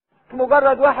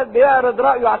مجرد واحد بيعرض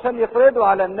رأيه عشان يفرضه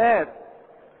على الناس،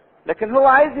 لكن هو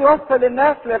عايز يوصل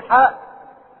الناس للحق،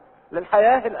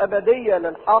 للحياة الأبدية،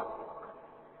 للحق.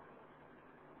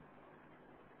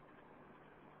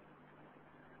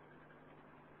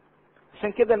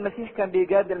 عشان كده المسيح كان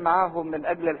بيجادل معاهم من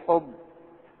أجل الحب،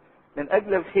 من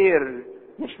أجل الخير،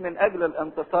 مش من أجل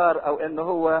الانتصار أو إن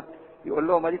هو يقول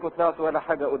لهم اديكوا طلعتوا ولا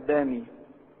حاجة قدامي.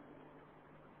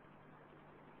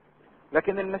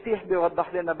 لكن المسيح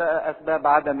بيوضح لنا بقى أسباب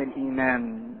عدم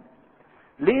الإيمان.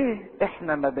 ليه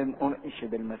إحنا ما بنؤمنش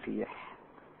بالمسيح؟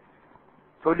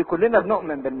 تقول لي كلنا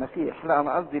بنؤمن بالمسيح. لا،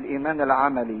 أنا قصدي الإيمان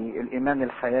العملي، الإيمان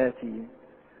الحياتي،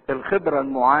 الخبرة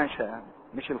المعاشة،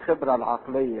 مش الخبرة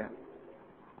العقلية.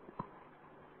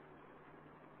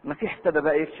 المسيح ابتدى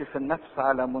بقى يكشف النفس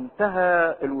على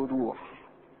منتهى الوضوح.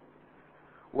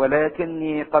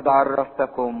 ولكني قد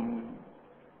عرفتكم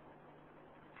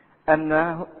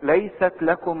أن ليست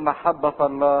لكم محبة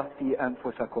الله في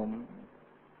أنفسكم.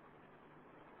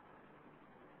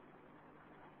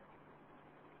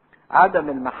 عدم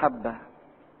المحبة.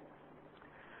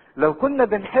 لو كنا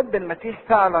بنحب المسيح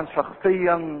فعلا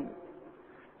شخصيا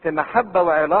في محبة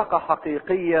وعلاقة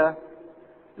حقيقية،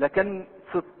 لكن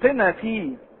صدقنا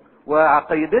فيه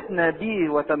وعقيدتنا بيه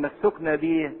وتمسكنا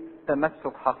بيه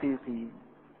تمسك حقيقي.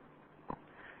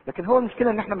 لكن هو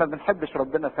المشكلة ان احنا ما بنحبش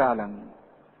ربنا فعلا،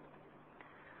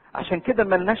 عشان كده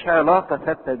ملناش علاقة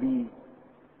ثابتة بيه،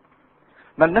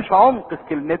 ملناش عمق في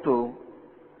كلمته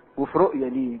وفي رؤية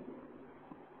ليه.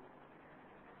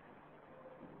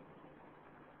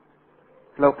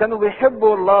 لو كانوا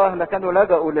بيحبوا الله لكانوا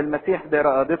لجأوا للمسيح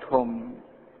بإرادتهم.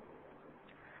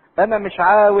 انا مش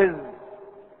عاوز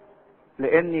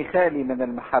لاني خالي من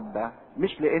المحبة،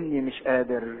 مش لاني مش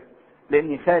قادر،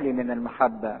 لاني خالي من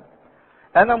المحبة.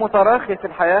 انا متراخي في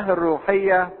الحياة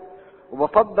الروحية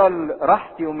وبفضل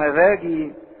راحتي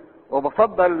ومزاجي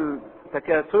وبفضل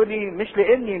تكاسلي، مش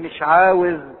لاني مش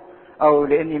عاوز او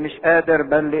لاني مش قادر،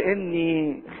 بل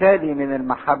لاني خالي من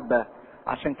المحبة،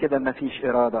 عشان كده مفيش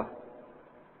ارادة.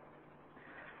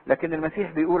 لكن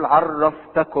المسيح بيقول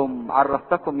عرفتكم.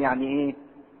 عرفتكم يعني ايه؟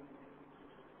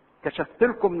 كشفت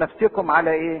لكم نفسكم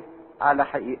على ايه؟ على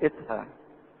حقيقتها.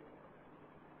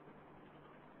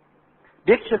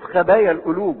 بيكشف خبايا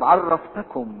القلوب.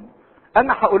 عرفتكم،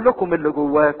 انا هقول لكم اللي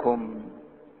جواكم.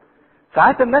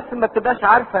 ساعات الناس ما بتبقاش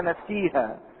عارفة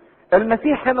نفسيها،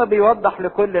 المسيح هنا بيوضح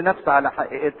لكل نفس على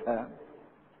حقيقتها.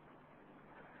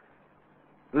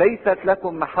 ليست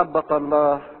لكم محبة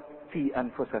الله في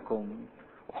انفسكم.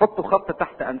 وحطوا خط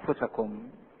تحت انفسكم.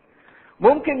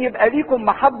 ممكن يبقى ليكم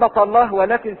محبة الله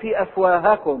ولكن في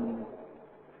افواهكم.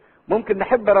 ممكن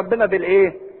نحب ربنا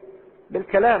بالايه؟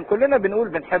 بالكلام. كلنا بنقول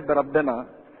بنحب ربنا،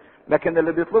 لكن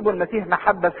اللي بيطلبوا المسيح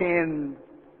محبة فين؟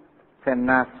 في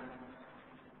النفس،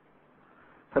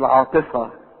 في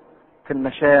العاطفة، في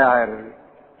المشاعر،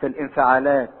 في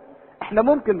الانفعالات. احنا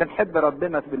ممكن بنحب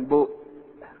ربنا بالبق،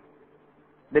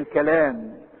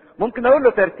 بالكلام. ممكن اقول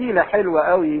له ترتيلة حلوة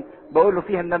قوي بقول له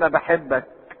فيها ان انا بحبك،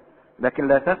 لكن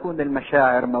لا تكون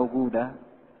المشاعر موجودة.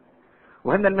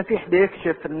 وهنا المسيح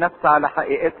بيكشف النفس على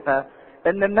حقيقتها،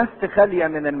 ان النفس خالية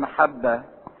من المحبة.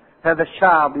 هذا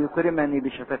الشعب يكرمني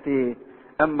بشفتيه،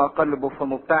 اما قلبه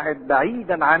فمبتعد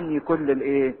بعيدا عني كل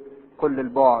الايه؟ كل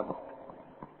البعد.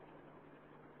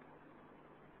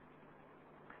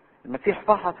 المسيح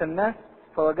فحص الناس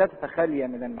فوجدها خالية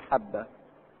من المحبة،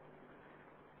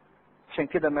 عشان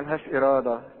كده ملهاش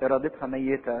ارادة، ارادتها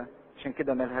ميتة، عشان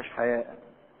كده ملهاش حياة.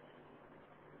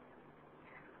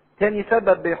 تاني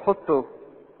سبب بيحطه،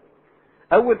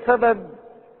 اول سبب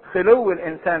خلو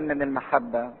الانسان من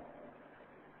المحبة.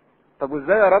 طب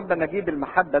وازاي يا رب انا اجيب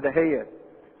المحبة دهيت؟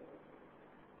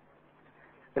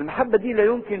 المحبة دي لا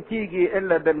يمكن تيجي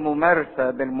الا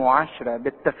بالممارسة، بالمعاشرة،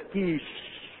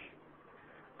 بالتفتيش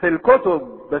في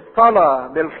الكتب، بالصلاة،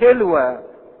 بالخلوة.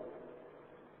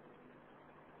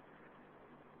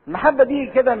 المحبة دي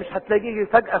كده مش هتلاقيه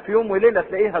فجأة في يوم وليلة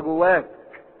تلاقيها جواك.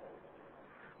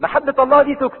 محبة الله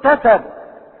دي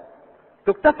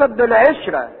تكتسب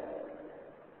بالعشرة.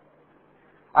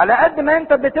 على قد ما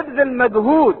انت بتبذل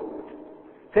مجهود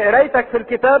في قرايتك في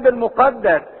الكتاب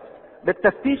المقدس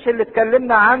بالتفتيش اللي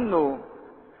اتكلمنا عنه،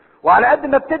 وعلى قد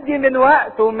ما بتدي من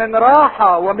وقت ومن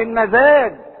راحة ومن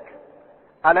مزاج،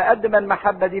 على قد ما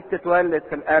المحبة دي بتتولد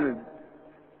في القلب.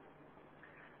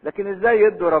 لكن ازاي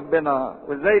يدوا ربنا؟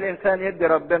 وازاي الانسان يدي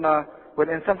ربنا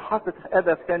والانسان حاطط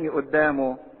هدف تاني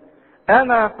قدامه؟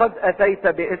 انا قد اتيت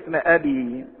باسم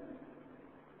ابي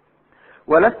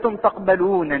ولستم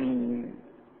تقبلونني،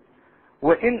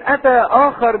 وان اتى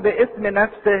اخر باسم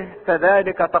نفسه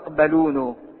فذلك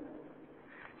تقبلونه.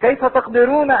 كيف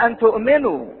تقدرون ان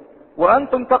تؤمنوا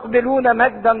وأنتم تقبلون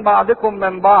مجدا بعضكم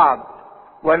من بعض،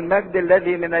 والمجد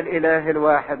الذي من الإله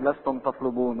الواحد لستم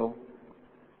تطلبونه.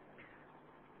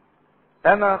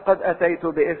 أنا قد أتيت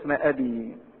باسم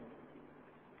أبي.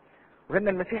 وهنا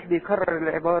المسيح بيكرر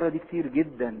العبارة دي كتير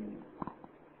جدا،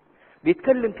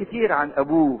 بيتكلم كتير عن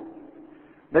أبوه،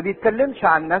 ما بيتكلمش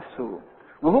عن نفسه،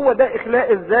 وهو ده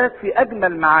إخلاء الذات في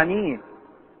أجمل معانيه،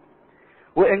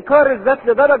 وإنكار الذات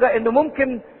لدرجة إنه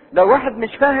ممكن لو واحد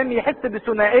مش فاهم يحس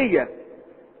بثنائية،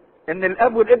 إن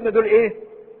الأب والابن دول إيه؟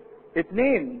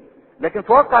 اتنين، لكن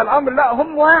في واقع الأمر لا،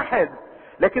 هم واحد.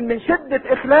 لكن من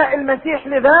شدة إخلاء المسيح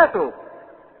لذاته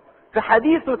في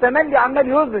حديثه تملي عمال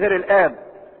يظهر الآب،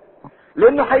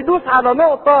 لأنه هيدوس على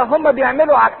نقطة هم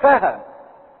بيعملوا عكسها.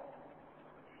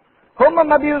 هم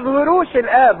ما بيظهروش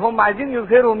الآب، هم عايزين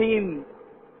يظهروا مين؟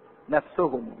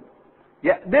 نفسهم.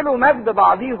 يقبلوا مجد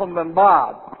بعضيهم من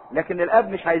بعض، لكن الآب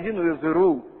مش عايزينه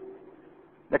يظهروه،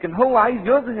 لكن هو عايز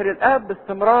يظهر الآب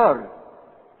باستمرار.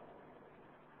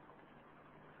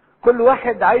 كل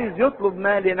واحد عايز يطلب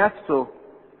ما لنفسه،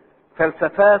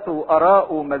 فلسفاته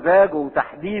وآراءه ومزاجه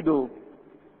وتحديده،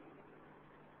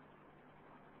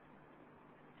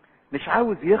 مش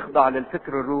عاوز يخضع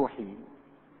للفكر الروحي.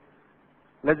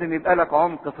 لازم يبقى لك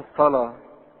عمق في الصلاة،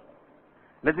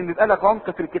 لازم يبقى لك عمق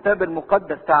في الكتاب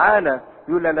المقدس. تعالى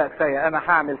يقول لا كفاية، أنا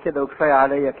هعمل كده وكفاية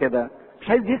عليا كده. مش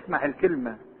عايز يسمع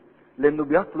الكلمة، لأنه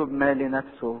بيطلب ما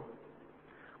لنفسه.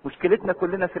 مشكلتنا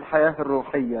كلنا في الحياة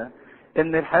الروحية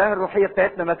إن الحياة الروحية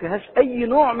بتاعتنا ما فيهاش أي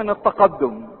نوع من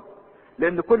التقدم،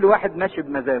 لأن كل واحد ماشي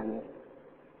بمزاجه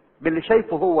باللي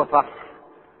شايفه هو صح،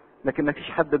 لكن ما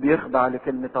فيش حد بيخضع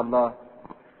لكلمة الله،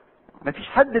 ما فيش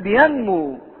حد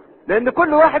بينمو، لأن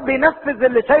كل واحد بينفذ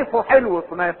اللي شايفه حلو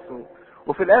في نفسه،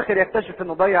 وفي الآخر يكتشف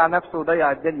إنه ضيع نفسه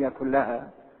وضيع الدنيا كلها،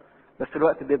 بس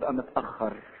الوقت بيبقى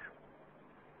متأخر.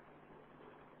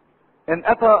 إن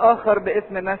أتى آخر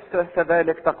باسم نفسه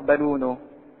فذلك تقبلونه.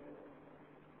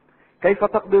 كيف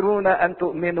تقدرون أن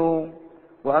تؤمنوا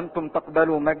وأنتم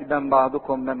تقبلوا مجدا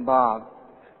بعضكم من بعض،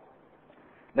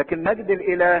 لكن مجد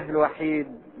الإله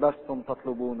الوحيد لستم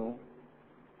تطلبونه.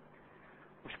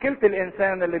 مشكلة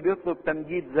الإنسان اللي بيطلب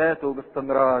تمجيد ذاته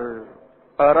باستمرار،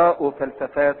 آراءه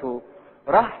وفلسفاته،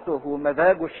 راحته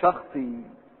ومزاجه الشخصي،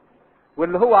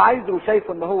 واللي هو عايزه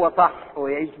وشايفه إن هو صح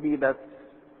ويعيش بيه بس.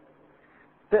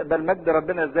 تقبل مجد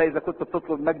ربنا ازاي إذا كنت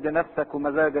بتطلب مجد نفسك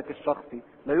ومزاجك الشخصي؟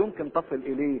 لا يمكن تصل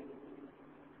إليه.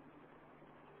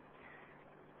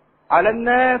 على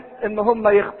الناس ان هم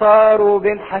يختاروا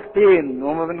بين حاجتين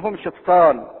وما بينهمش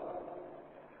فصال،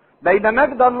 بين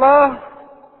مجد الله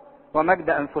ومجد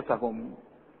انفسهم.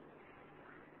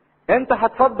 انت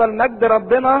هتفضل مجد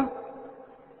ربنا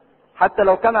حتى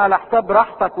لو كان على حساب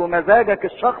راحتك ومزاجك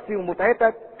الشخصي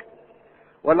ومتعتك،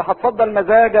 ولا هتفضل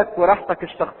مزاجك وراحتك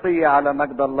الشخصية على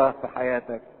مجد الله في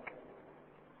حياتك؟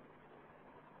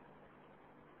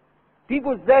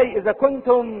 تيجوا ازاي اذا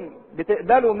كنتم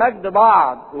بتقبلوا مجد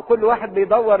بعض وكل واحد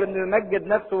بيدور انه يمجد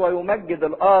نفسه ويمجد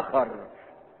الاخر؟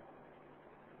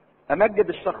 امجد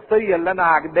الشخصية اللي انا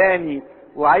عجباني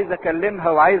وعايز اكلمها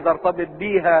وعايز ارتبط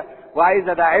بيها وعايز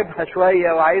اداعبها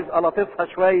شوية وعايز الطفها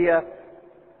شوية.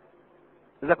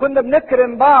 اذا كنا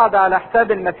بنكرم بعض على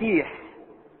حساب المسيح،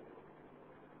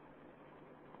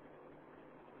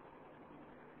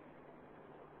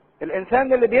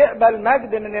 الانسان اللي بيقبل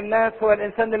مجد من الناس هو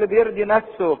الانسان اللي بيرضي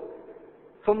نفسه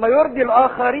ثم يرضي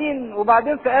الاخرين،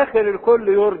 وبعدين في اخر الكل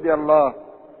يرضي الله.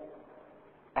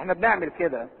 احنا بنعمل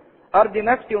كده، ارضي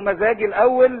نفسي ومزاجي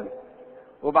الاول،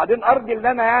 وبعدين ارضي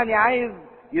اللي انا يعني عايز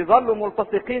يظلوا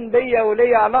ملتصقين بيا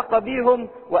وليا علاقة بيهم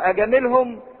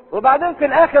واجاملهم، وبعدين في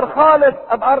الاخر خالص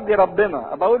ابقى ارضي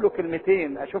ربنا، ابقى اقول له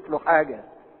كلمتين، اشوف له حاجة.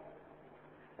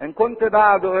 ان كنت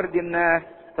بعد ارضي الناس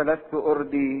فلست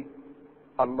ارضي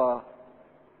الله.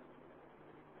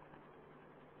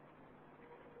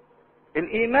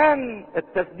 الايمان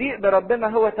التصديق بربنا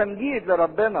هو تمجيد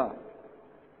لربنا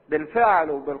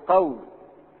بالفعل وبالقول.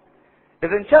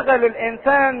 اذا انشغل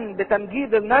الانسان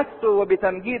بتمجيد النفس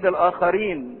وبتمجيد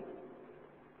الاخرين،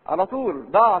 على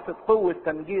طول ضعفت قوة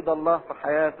تمجيد الله في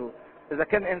حياته. اذا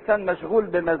كان انسان مشغول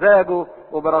بمزاجه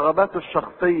وبرغباته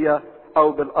الشخصية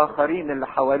او بالاخرين اللي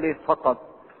حواليه فقط،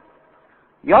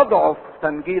 يضعف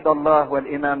تمجيد الله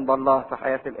والايمان بالله في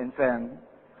حياة الانسان.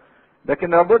 لكن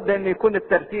لابد ان يكون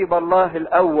الترتيب الله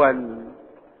الاول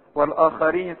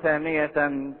والاخرين ثانية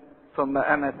ثم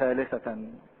انا ثالثة.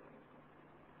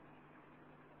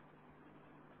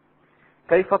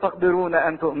 كيف تقدرون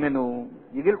ان تؤمنوا؟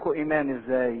 يجي لكم ايمان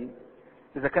ازاي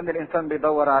اذا كان الانسان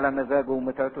بيدور على مزاجه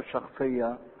ومتعته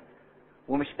الشخصية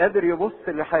ومش قادر يبص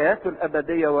لحياته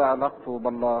الابدية وعلاقته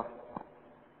بالله؟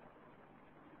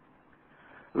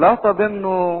 لا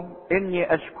تظنوا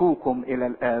اني اشكوكم الى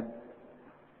الاب،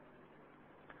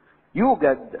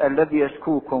 يوجد الذي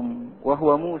يشكوكم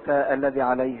وهو موسى الذي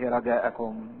عليه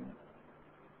رجاءكم.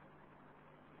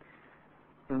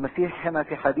 المسيح هنا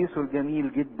في حديثه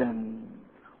الجميل جدا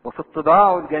وفي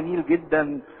اتضاعه الجميل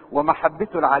جدا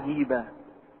ومحبته العجيبة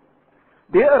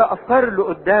بيقرأ أفكار اللي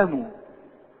قدامه.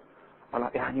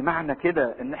 يعني معنى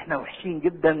كده ان احنا وحشين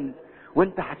جدا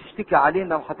وانت هتشتكي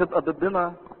علينا وهتبقى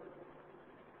ضدنا؟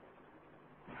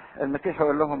 المسيح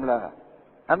يقول لهم لا،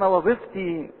 انا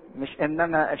وظيفتي مش ان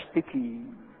انا اشتكي،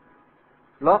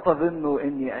 لا تظنوا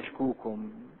اني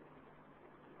اشكوكم.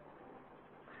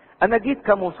 انا جيت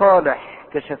كمصالح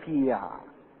كشفيع،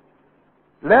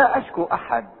 لا اشكو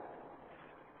احد.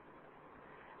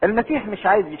 المسيح مش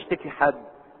عايز يشتكي حد،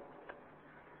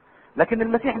 لكن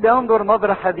المسيح بينظر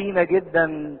نظرة حزينة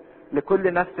جدا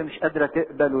لكل نفس مش قادرة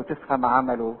تقبل وتفهم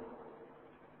عمله.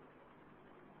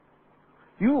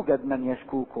 يوجد من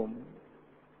يشكوكم.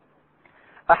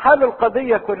 احال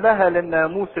القضية كلها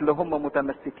للناموس اللي هم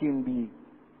متمسكين بيه.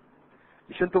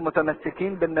 مش انتم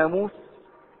متمسكين بالناموس؟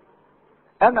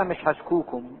 انا مش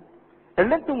هشكوكم،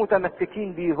 اللي انتم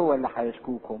متمسكين بيه هو اللي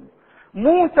هيشكوكم.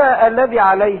 موسى الذي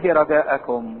عليه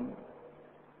رجاءكم.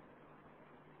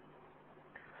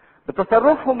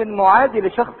 بتصرفهم المعادي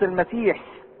لشخص المسيح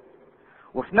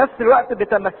وفي نفس الوقت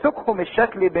بتمسكهم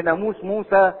الشكلي بناموس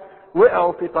موسى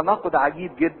وقعوا في تناقض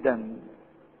عجيب جدا.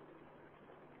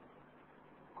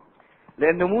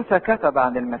 لان موسى كتب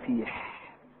عن المسيح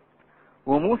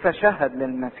وموسى شهد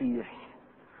للمسيح،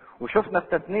 وشفنا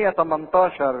في تثنية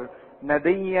 18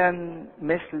 نبيا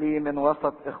مثلي من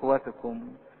وسط اخوتكم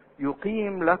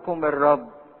يقيم لكم الرب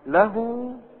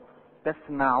له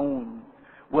تسمعون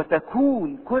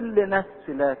وتكون كل نفس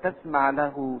لا تسمع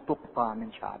له تقطع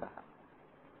من شعبها.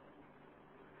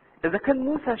 اذا كان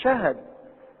موسى شهد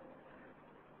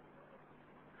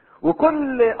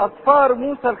وكل اصفار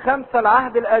موسى الخمسة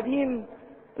العهد القديم،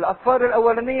 الاصفار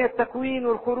الاولانية التكوين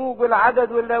والخروج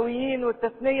والعدد واللاويين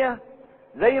والتثنية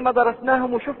زي ما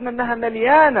درسناهم وشفنا انها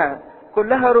مليانة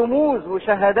كلها رموز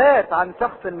وشهادات عن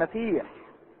شخص المسيح.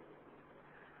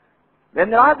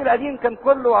 لان العهد القديم كان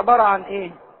كله عبارة عن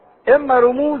ايه؟ اما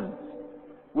رموز،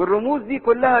 والرموز دي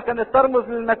كلها كانت ترمز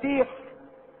للمسيح،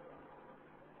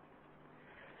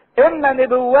 اما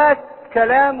نبوات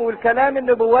كلام، والكلام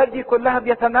النبوات دي كلها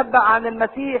بيتنبأ عن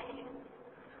المسيح،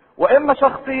 واما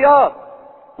شخصيات،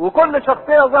 وكل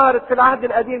شخصية ظهرت في العهد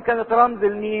القديم كانت رمز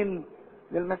لمين؟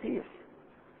 للمسيح.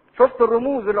 شفت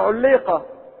الرموز العليقة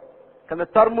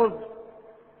كانت ترمز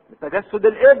لتجسد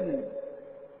الابن،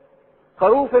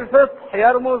 خروف الفصح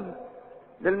يرمز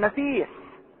للمسيح.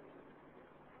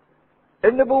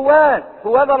 النبوات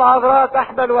هوذا العذراء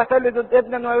تحبل وتلد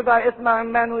ابنا ويدعى اسمه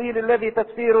عمانوئيل الذي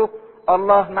تفسيره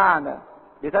الله معنا،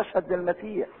 بتشهد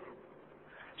للمسيح.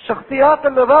 الشخصيات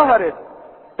اللي ظهرت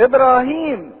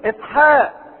ابراهيم،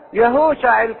 اسحاق،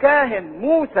 يهوشع الكاهن،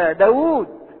 موسى،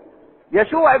 داوود،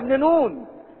 يشوع ابن نون،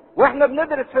 واحنا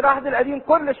بندرس في العهد القديم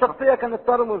كل شخصية كانت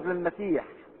ترمز للمسيح.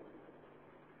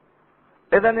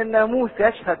 اذا الناموس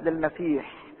يشهد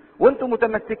للمسيح وانتم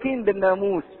متمسكين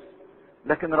بالناموس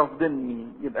لكن رافضيني،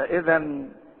 يبقى اذا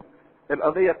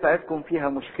القضية بتاعتكم فيها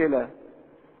مشكلة.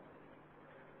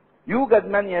 يوجد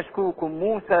من يشكوكم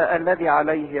موسى الذي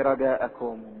عليه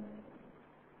رجاءكم.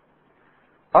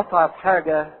 اصعب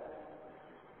حاجة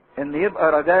ان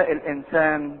يبقى رجاء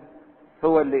الانسان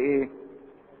هو اللي ايه؟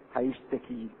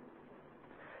 هيشتكي.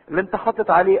 اللي انت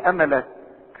حاطط عليه املك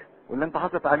واللي انت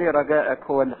حاطط عليه رجائك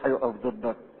هو اللي هيقف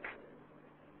ضدك.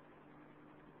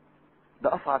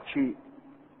 ده اصعب شيء،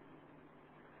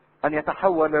 ان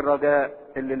يتحول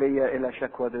الرجاء اللي ليا الى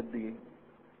شكوى ضدي.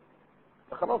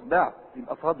 خلاص ضاع،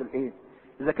 يبقى فاضل ايه؟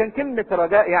 اذا كان كلمة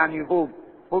رجاء يعني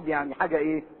هوب يعني حاجة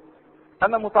ايه؟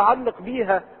 انا متعلق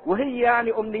بيها وهي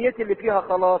يعني امنيتي اللي فيها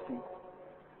خلاصي.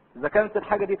 اذا كانت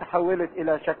الحاجة دي تحولت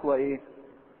الى شكوى ايه؟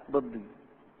 ضدي.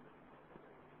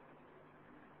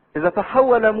 اذا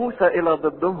تحول موسى الى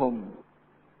ضدهم،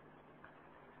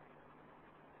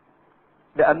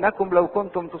 لانكم لو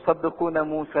كنتم تصدقون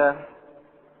موسى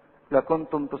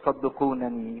لكنتم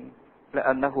تصدقونني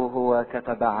لانه هو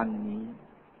كتب عني.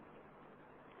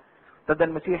 ابتدى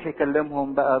المسيح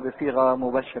يكلمهم بقى بصيغة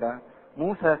مباشرة.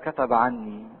 موسى كتب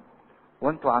عني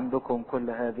وانتوا عندكم كل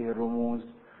هذه الرموز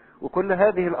وكل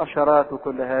هذه الاشارات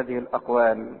وكل هذه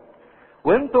الاقوال،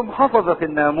 وانتم حفظة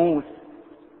الناموس.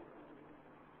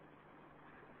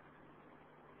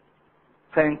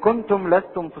 فان كنتم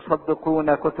لستم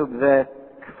تصدقون كتب ذاك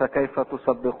فكيف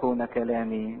تصدقون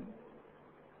كلامي؟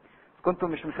 كنتم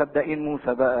مش مصدقين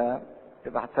موسى بقى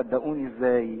يبقى هتصدقوني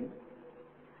ازاي؟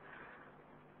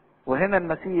 وهنا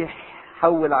المسيح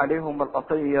حول عليهم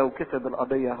القضية وكسب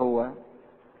القضية هو.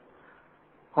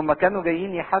 هم كانوا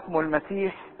جايين يحاكموا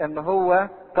المسيح ان هو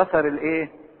كسر الايه؟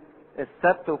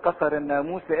 السبت وكسر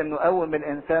الناموس، لانه قوم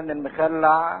الانسان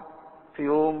المخلع في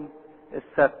يوم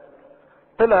السبت.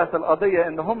 طلعت القضية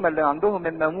ان هم اللي عندهم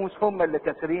الناموس هم اللي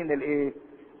كسرين الايه؟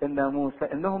 الناموس،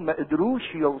 لانهم ما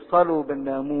قدروش يوصلوا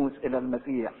بالناموس الى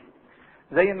المسيح.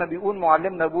 زي ما بيقول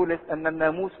معلمنا بولس ان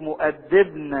الناموس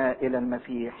مؤدبنا الى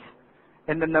المسيح،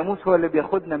 ان الناموس هو اللي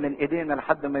بياخدنا من ايدينا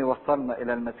لحد ما يوصلنا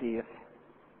الى المسيح.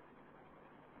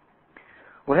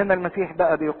 وهنا المسيح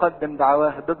بقى بيقدم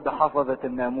دعواه ضد حفظة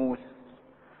الناموس،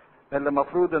 اللي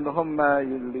المفروض ان هم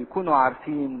اللي يكونوا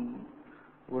عارفين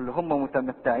واللي هم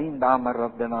متمتعين بعمل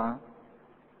ربنا،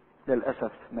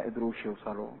 للأسف ما قدروش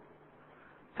يوصلوا.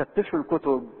 فتشوا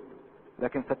الكتب،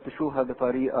 لكن فتشوها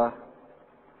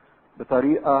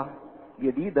بطريقة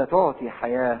جديدة تعطي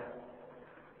حياة،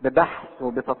 ببحث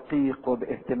وبتدقيق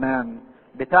وباهتمام،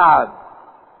 بتعب،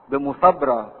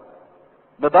 بمثابرة،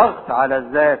 بضغط على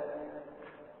الذات.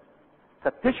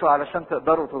 فتشوا علشان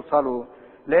تقدروا توصلوا،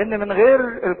 لأن من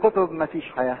غير الكتب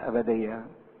مفيش حياة أبدية.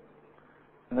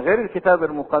 من غير الكتاب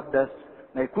المقدس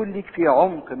ما يكون ليك في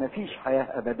عمق، مفيش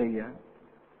حياة أبدية.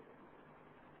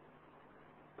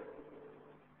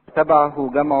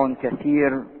 تبعه جمع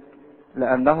كثير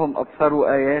لأنهم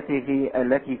أبصروا آياته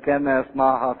التي كان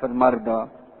يصنعها في المرضى.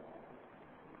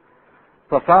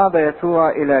 فصعد يسوع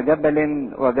إلى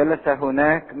جبل وجلس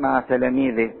هناك مع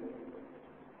تلاميذه.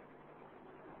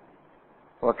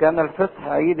 وكان الفصح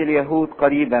عيد اليهود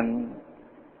قريبا.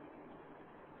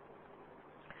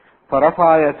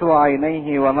 فرفع يسوع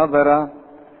عينيه ونظر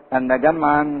أن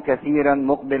جمعا كثيرا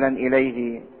مقبلا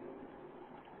إليه،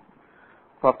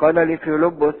 فقال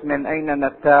لفيلبس: من أين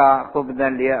نبتاع خبزا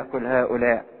ليأكل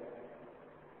هؤلاء؟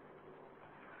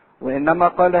 وإنما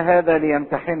قال هذا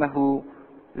ليمتحنه،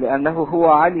 لأنه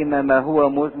هو علم ما هو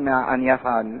مزمع أن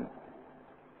يفعل.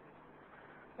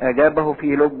 أجابه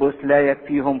فيلبس: لا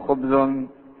يكفيهم خبز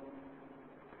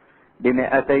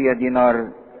ب200 دينار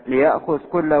ليأخذ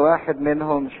كل واحد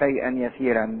منهم شيئا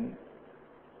يسيرا.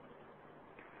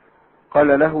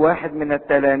 قال له واحد من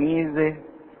التلاميذ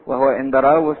وهو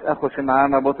اندراوس أخو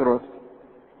سمعان بطرس: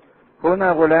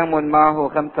 هنا غلام معه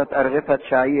 5 أرغفة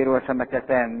شعير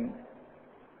وسمكتان،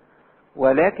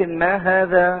 ولكن ما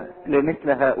هذا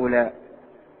لمثل هؤلاء؟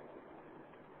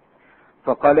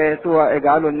 فقال يسوع: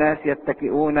 اجعلوا الناس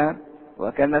يتكئون.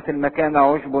 وكان في المكان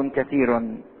عشب كثير.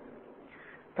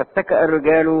 فاتكأ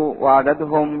الرجال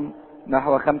وعددهم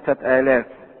نحو 5000.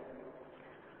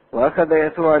 وأخذ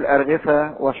يسوع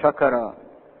الأرغفة وشكر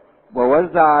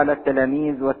ووزع على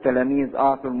التلاميذ، والتلاميذ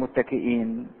أعطوا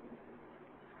المتكئين،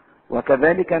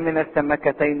 وكذلك من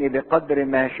السمكتين بقدر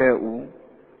ما شاءوا.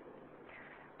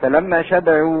 فلما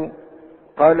شبعوا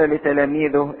قال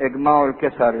لتلاميذه: اجمعوا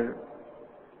الكسر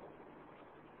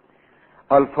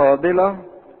الفاضلة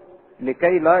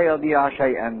لكي لا يضيع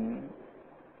شيئا.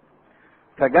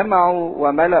 فجمعوا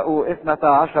وملأوا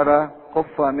 12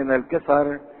 قفة من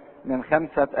الكسر من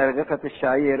 5 أرغفة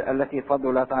الشعير التي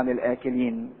فضلت عن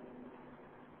الآكلين.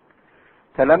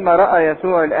 فلما رأى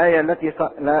يسوع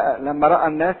لما رأى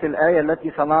الناس الآية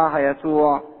التي صنعها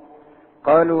يسوع،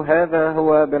 قالوا: هذا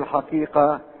هو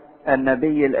بالحقيقة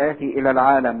النبي الآتي إلى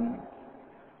العالم.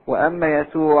 وأما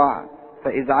يسوع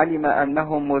فإذ علم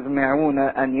أنهم مزمعون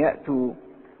أن يأتوا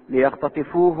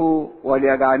ليختطفوه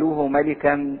وليجعلوه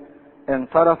ملكا،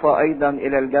 انصرف أيضا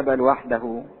إلى الجبل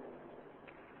وحده.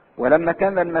 ولما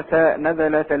كان المساء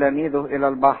نزل تلاميذه إلى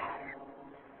البحر،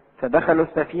 فدخلوا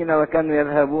السفينة وكانوا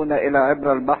يذهبون إلى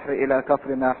عبر البحر إلى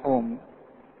كفر ناحوم.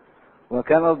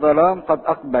 وكان الظلام قد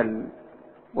أقبل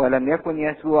ولم يكن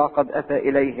يسوع قد أتى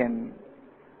إليهم،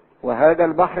 وهاج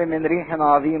البحر من ريح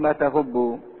عظيمة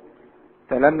تهب.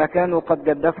 فلما كانوا قد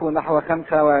جدفوا نحو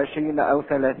 25 أو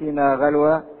 30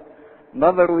 غلوة،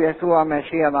 نظروا يسوع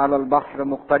ماشيا على البحر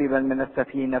مقتربا من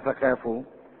السفينة فخافوا.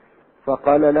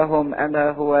 فقال لهم: أنا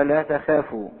هو، لا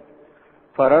تخافوا.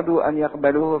 فرضوا أن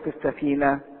يقبلوه في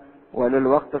السفينة،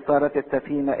 وللوقت صارت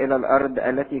السفينة إلى الأرض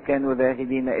التي كانوا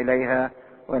ذاهبين إليها.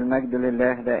 والمجد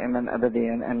لله دائما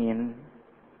أبديا أمين.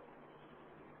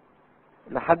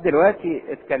 لحد دلوقتي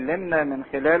اتكلمنا من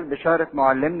خلال بشارة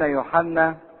معلمنا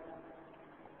يوحنا،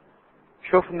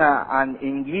 شفنا عن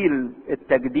إنجيل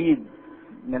التجديد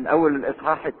من أول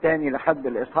الإصحاح 2 لحد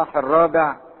الإصحاح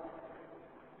 4.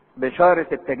 بشارة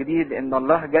التجديد إن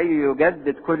الله جاي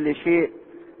يجدد كل شيء،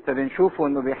 فبنشوفه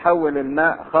إنه بيحول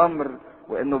الماء خمر،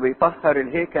 وإنه بيطهر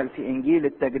الهيكل في إنجيل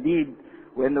التجديد،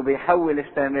 وإنه بيحول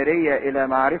السامرية إلى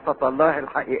معرفة الله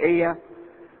الحقيقية،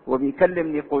 وبيكلم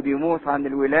نيقوديموس عن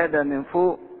الولادة من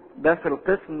فوق. ده في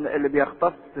القسم اللي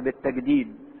بيختص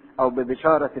بالتجديد أو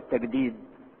ببشارة التجديد.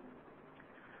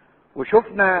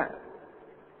 وشفنا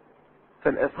في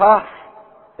الإصحاح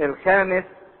الخامس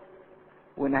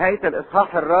ونهاية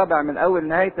الإصحاح الرابع، من أول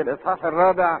نهاية الإصحاح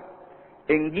الرابع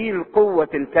إنجيل قوة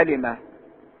الكلمة،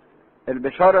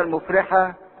 البشارة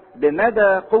المفرحة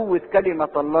بمدى قوة كلمة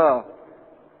الله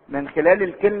من خلال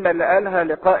الكلمة اللي قالها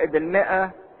لقائد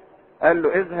 100، قال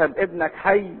له اذهب ابنك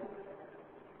حي.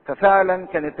 ففعلا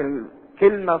كانت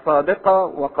الكلمة صادقة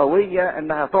وقوية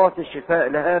انها تعطي الشفاء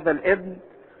لهذا الابن.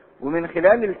 ومن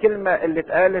خلال الكلمة اللي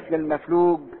اتقالت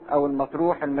للمفلوج او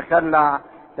المطروح المخلع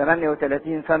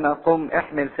 38 سنة، قم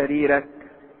احمل سريرك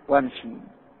وامشي.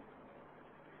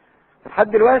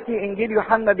 لحد دلوقتي انجيل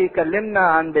يوحنا بيكلمنا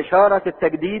عن بشارة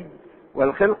التجديد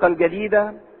والخلقة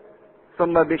الجديدة،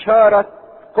 ثم بشارة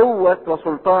قوة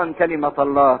وسلطان كلمة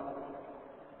الله.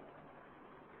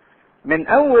 من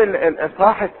اول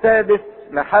الاصحاح السادس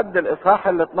لحد الاصحاح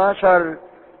ال12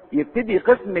 يبتدي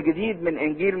قسم جديد من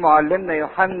انجيل معلمنا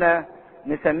يوحنا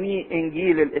نسميه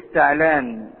انجيل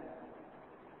الاستعلان.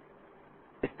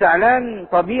 استعلان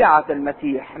طبيعة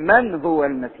المسيح، من هو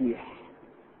المسيح.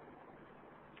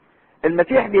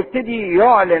 المسيح بيبتدي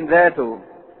يعلن ذاته،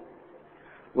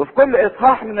 وفي كل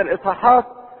اصحاح من الاصحاحات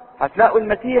هتلاقوا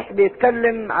المسيح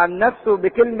بيتكلم عن نفسه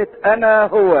بكلمة انا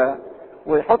هو،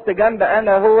 ويحط جنب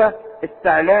انا هو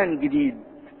استعلان جديد.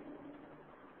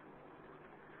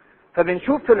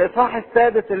 فبنشوف في الاصحاح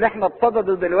السادس اللي احنا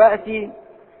بصدده دلوقتي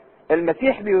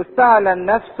المسيح بيستعلن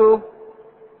نفسه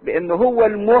بانه هو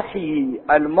المحيي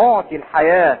المعطي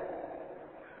الحياة،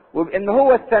 وبانه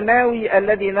هو السماوي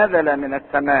الذي نزل من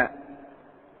السماء.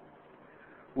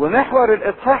 ومحور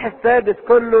الاصحاح السادس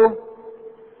كله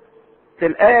في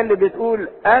الآية اللي بتقول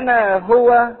انا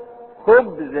هو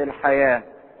خبز الحياة،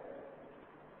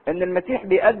 ان المسيح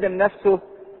بيقدم نفسه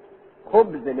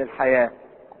خبز للحياة.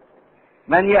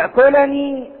 من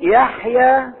يأكلني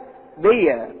يحيا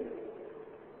بيا،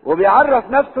 وبيعرف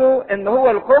نفسه ان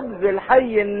هو الخبز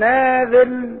الحي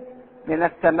النازل من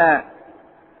السماء.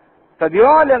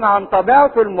 فبيعلن عن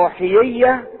طبيعته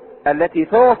المحيية التي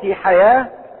تعطي حياة،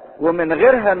 ومن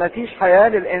غيرها مفيش حياة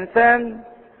للإنسان.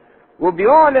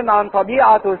 وبيعلن عن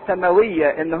طبيعته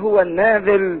السماوية ان هو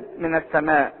النازل من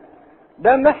السماء.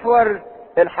 ده محور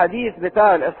الحديث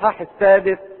بتاع الاصحاح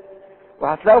السادس.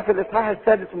 وهتلاقوا في الاصحاح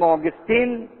السادس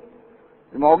معجزتين،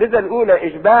 المعجزة الاولى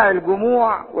اشباع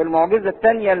الجموع، والمعجزة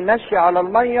الثانية المشي على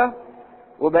المية.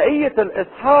 وبقية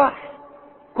الاصحاح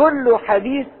كله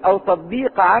حديث او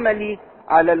تطبيق عملي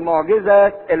على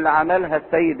المعجزات اللي عملها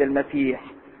السيد المسيح.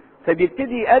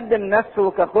 فبيبتدي يقدم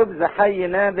نفسه كخبز حي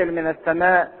نازل من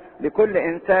السماء لكل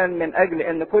انسان، من اجل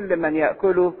ان كل من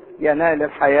يأكله ينال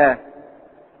الحياة.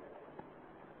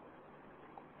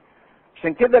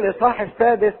 عشان كده الاصحاح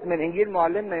السادس من انجيل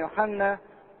معلمنا يوحنا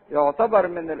يعتبر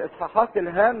من الاصحاحات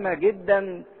الهامة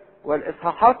جدا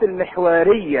والاصحاحات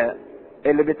المحورية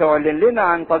اللي بتعلن لنا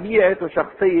عن طبيعة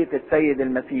وشخصية السيد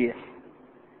المسيح.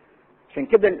 عشان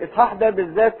كده الاصحاح ده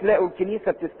بالذات تلاقوا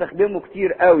الكنيسة بتستخدمه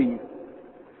كتير قوي،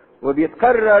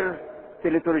 وبيتكرر في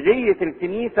ليتورجية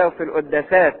الكنيسة وفي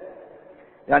القداسات.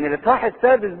 يعني الاصحاح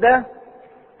السادس ده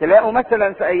تلاقوا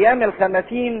مثلا في ايام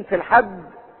الخمسين، في الحد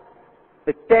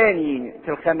الثاني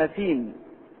في الخمسين،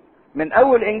 من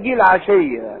اول انجيل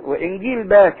عشية وانجيل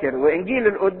باكر وانجيل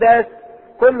القداس،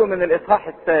 كله من الاصحاح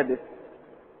السادس.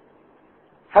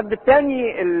 حد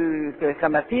الثاني في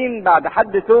الخمسين بعد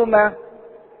حد توما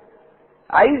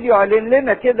عايز يعلن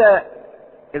لنا كده،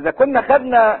 اذا كنا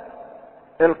خدنا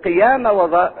القيامة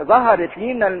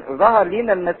ظهر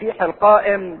لينا المسيح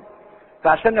القائم،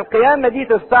 فعشان القيامة دي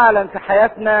تستعلن في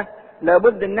حياتنا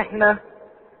لابد ان احنا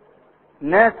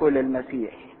ناكل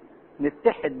المسيح،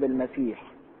 نتحد بالمسيح.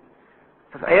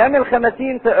 ففي ايام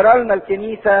الخمسين تقرا لنا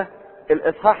الكنيسة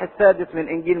الاصحاح السادس من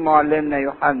انجيل معلمنا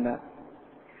يوحنا،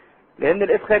 لان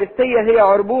الافخارستية هي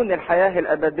عربون الحياة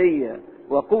الابدية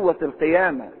وقوة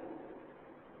القيامة.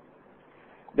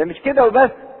 ده مش كده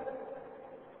وبس،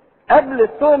 قبل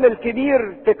الصوم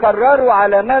الكبير تكرروا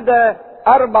على مدى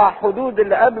 4 حدود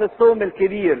اللي قبل الصوم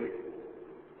الكبير،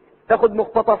 تاخد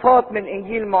مقتطفات من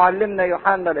انجيل معلمنا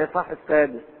يوحنا الاصحاح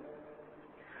السادس.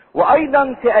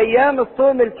 وايضا في ايام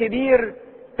الصوم الكبير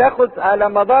تاخد على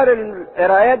مدار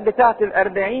القرايات بتاعه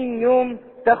 40 يوم،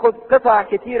 تاخد قطع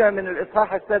كتيرة من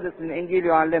الاصحاح السادس من انجيل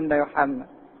معلمنا يوحنا.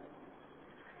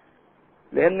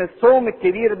 لان الصوم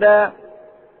الكبير ده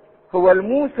هو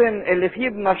الموسم اللي فيه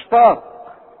بنشتاق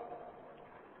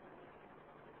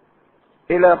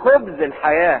الى خبز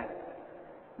الحياة.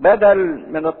 بدل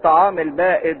من الطعام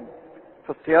البائد في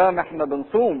الصيام احنا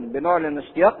بنصوم بنعلن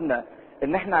اشتياقنا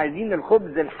ان احنا عايزين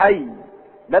الخبز الحي،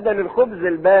 بدل الخبز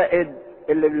البائد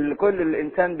اللي كل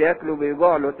الانسان بياكله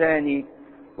بيجوع له تاني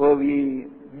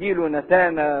وبيديله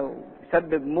نتانة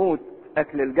ويسبب موت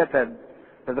اكل الجسد.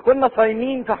 فاذا كنا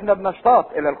صايمين فاحنا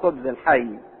بنشتاق الى الخبز الحي.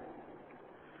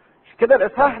 مش كده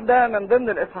الاصحاح ده من ضمن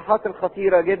الاصحاحات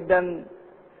الخطيرة جدا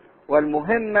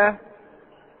والمهمة،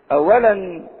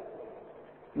 اولا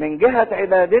من جهة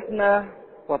عبادتنا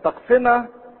وطقسنا،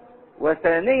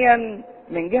 وثانيا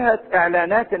من جهة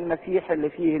اعلانات المسيح اللي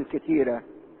فيه الكثيرة.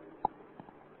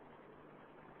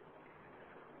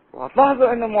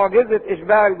 وهتلاحظوا ان معجزة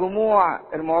اشباع الجموع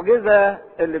المعجزة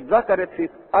اللي اتذكرت في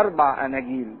 4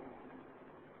 اناجيل،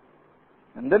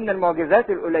 من ضمن المعجزات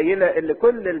القليلة اللي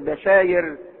كل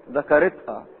البشاير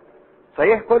ذكرتها.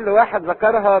 صحيح كل واحد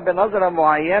ذكرها بنظرة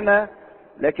معينة،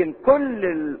 لكن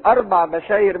كل ال4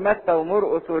 بشاير متى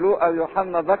ومرقس ولوقا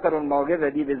ويوحنا ذكروا المعجزة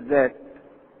دي بالذات.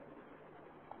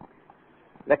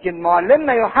 لكن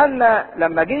معلمنا يوحنا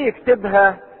لما جه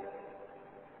يكتبها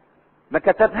ما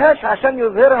كتبهاش عشان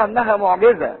يظهرها انها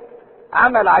معجزة،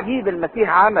 عمل عجيب المسيح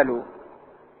عمله،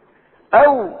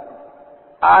 او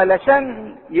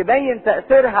علشان يبين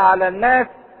تأثيرها على الناس،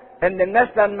 ان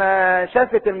الناس لما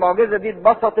شافت المعجزة دي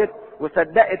اتبسطت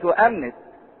وصدقت وامنت.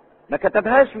 ما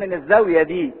كتبهاش من الزاوية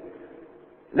دي،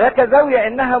 لا كزاوية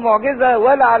انها معجزة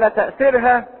ولا على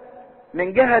تأثيرها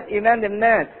من جهة ايمان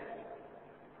الناس،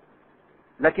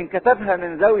 لكن كتبها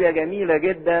من زاوية جميلة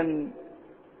جدا،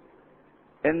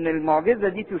 ان المعجزة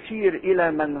دي تشير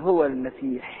الى من هو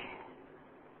المسيح.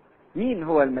 مين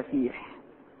هو المسيح؟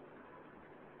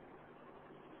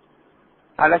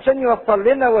 علشان يوصل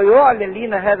لنا ويعلن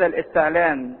لنا هذا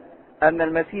الاستعلان ان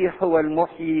المسيح هو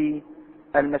المحيي،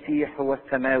 المسيح هو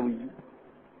السماوي.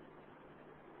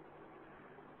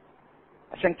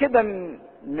 عشان كده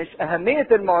مش اهمية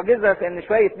المعجزة في ان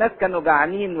شوية ناس كانوا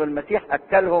جعانين والمسيح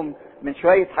اكلهم من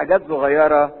شوية حاجات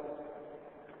صغيرة،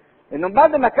 انهم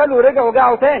بعد ما اكلوا رجعوا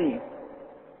جاعوا تاني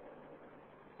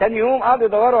يوم قعدوا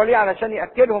يدوروا عليه علشان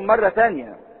ياكلهم مرة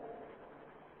تانية.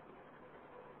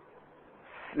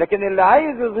 لكن اللي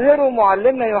عايز يظهره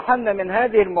معلمنا يوحنا من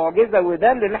هذه المعجزة،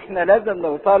 وده اللي احنا لازم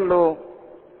نوصل له،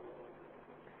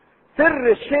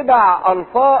 سر الشبع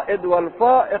الفائض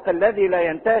والفائق الذي لا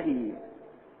ينتهي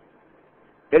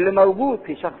اللي موجود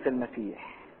في شخص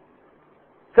المسيح.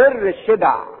 سر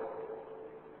الشبع،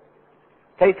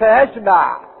 كيف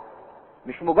يشبع،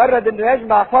 مش مجرد انه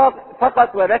يشبع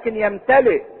فقط، ولكن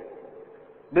يمتلئ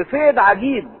بفيض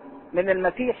عجيب من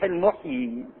المسيح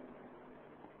المحيي.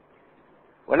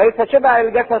 وليس شبع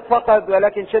الجسد فقط،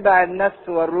 ولكن شبع النفس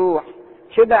والروح،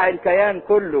 شبع الكيان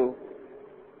كله.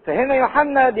 فهنا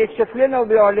يوحنا بيكشف لنا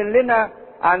وبيعلن لنا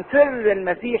عن سر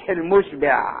المسيح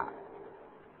المشبع.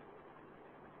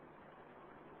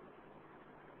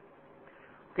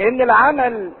 كأن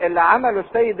العمل اللي عمله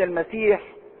السيد المسيح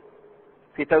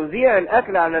في توزيع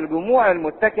الأكل على الجموع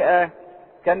المتكئة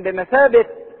كان بمثابة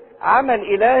عمل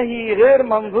إلهي غير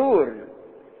منظور،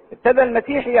 ابتدى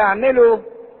المسيح يعمله،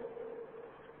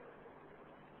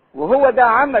 وهو ده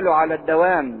عمله على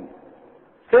الدوام.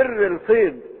 سر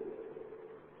الفيض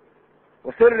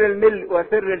وسر الملء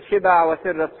وسر الشبع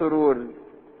وسر السرور.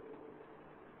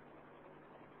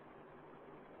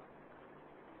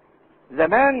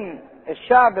 زمان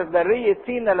الشعب في برية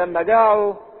سينا لما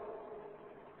جاعوا،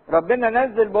 ربنا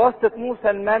نزل بواسطة موسى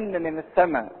المن من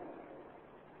السماء،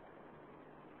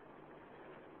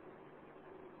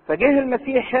 فجه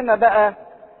المسيح هنا بقى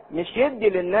مش يدي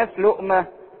للناس لقمة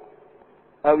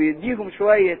او يديهم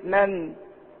شوية من،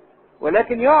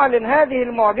 ولكن يعلن هذه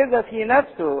المعجزة في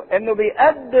نفسه، انه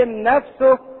بيقدم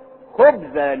نفسه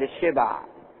خبزة للشبع.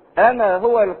 انا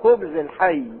هو الخبز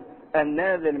الحي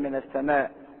النازل من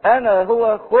السماء، انا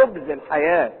هو خبز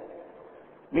الحياة.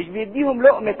 مش بيديهم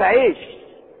لقمة عيش،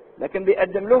 لكن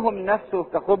بيقدم لهم نفسه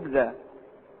كخبزة.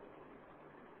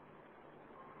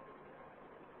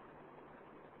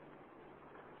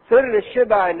 سر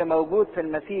الشبع اللي موجود في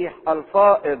المسيح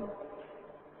الفائض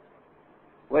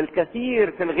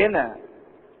والكثير في الغنى.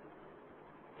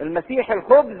 المسيح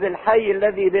الخبز الحي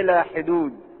الذي بلا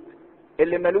حدود،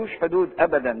 اللي ملوش حدود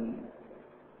ابدا.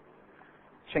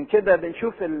 عشان كده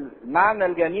بنشوف المعنى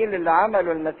الجميل اللي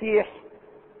عمله المسيح،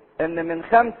 ان من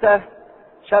 5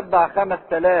 شبع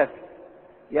 5000،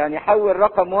 يعني حول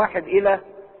رقم 1 الى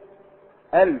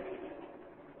 1000.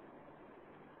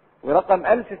 ورقم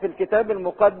 1000 في الكتاب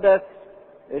المقدس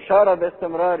اشارة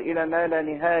باستمرار الى ما لا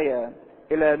نهاية،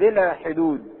 الى بلا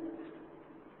حدود.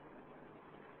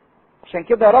 عشان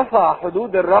كده رفع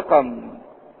حدود الرقم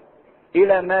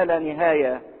الى ما لا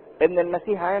نهاية، ان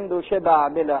المسيح عنده شبع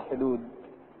بلا حدود.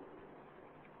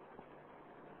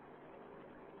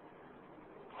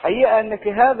 حقيقة ان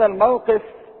في هذا الموقف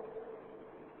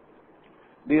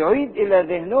بيعيد الى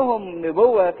ذهنهم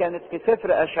نبوة كانت في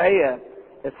سفر اشعياء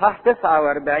اصحاح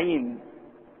 49.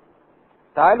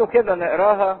 تعالوا كده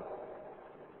نقراها.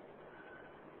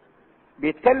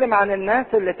 بيتكلم عن الناس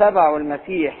اللي تبعوا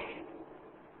المسيح،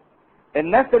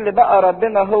 الناس اللي بقى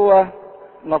ربنا هو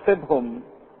نصيبهم.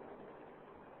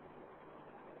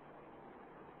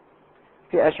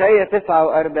 في أشعياء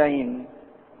 49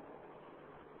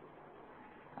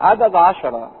 عدد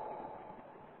 10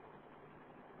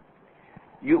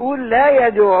 يقول: لا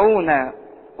يجوعون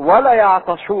ولا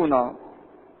يعطشون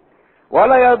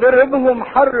ولا يضربهم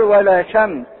حر ولا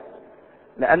شمس،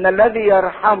 لأن الذي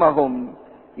يرحمهم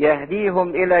يهديهم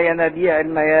إلى ينابيع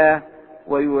المياه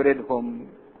ويوردهم.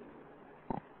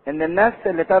 إن الناس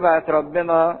اللي تبعت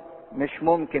ربنا مش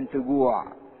ممكن تجوع،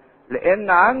 لأن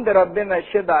عند ربنا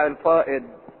الشبع الفائض.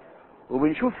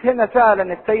 وبنشوف هنا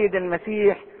فعلا السيد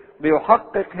المسيح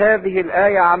بيحقق هذه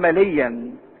الآية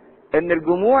عمليا، إن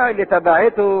الجموع اللي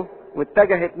تبعته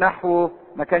واتجهت نحوه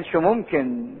ما كانش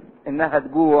ممكن إنها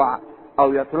تجوع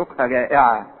أو يتركها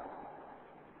جائعة.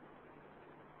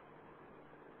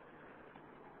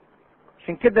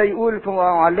 عشان كده يقول في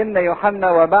معلمنا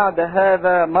يوحنا: وبعد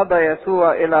هذا مضى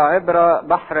يسوع إلى عبر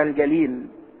بحر الجليل.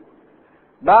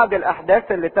 بعد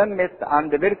الأحداث اللي تمت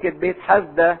عند بركة بيت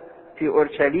حسدة في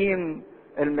أورشليم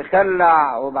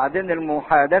المخلع، وبعدين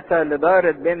المحادثة اللي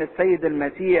دارت بين السيد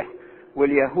المسيح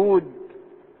واليهود،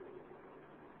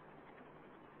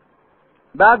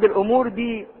 بعد الأمور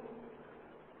دي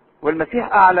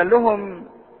والمسيح أعلن لهم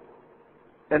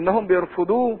إنهم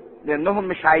بيرفضوه لأنهم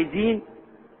مش عايزين،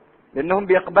 لأنهم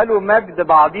بيقبلوا مجد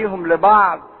بعضيهم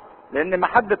لبعض، لأن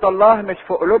محبة الله مش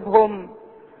في قلوبهم.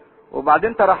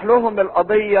 وبعدين طرح لهم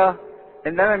القضية: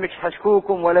 إن أنا مش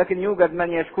هشكوكم ولكن يوجد من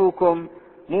يشكوكم،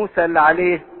 موسى اللي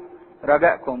عليه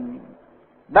رجاءكم.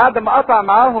 بعد ما قطع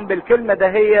معاهم بالكلمة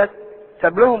دهيت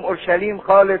ساب لهم أورشليم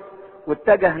خالص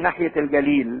واتجه ناحية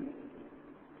الجليل.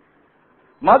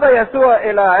 مضى يسوع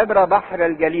إلى عبر بحر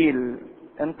الجليل،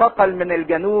 انتقل من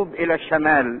الجنوب إلى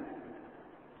الشمال.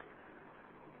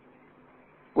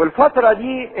 والفترة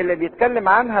دي اللي بيتكلم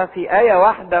عنها في آية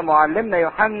واحدة معلمنا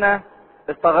يوحنا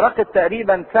استغرقت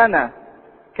تقريبا سنة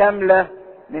كاملة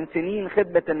من سنين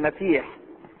خدمة المسيح.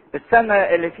 السنة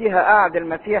اللي فيها قعد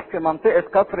المسيح في منطقة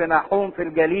كفر ناحوم في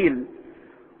الجليل،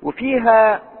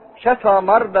 وفيها شفى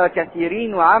مرضى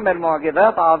كثيرين وعمل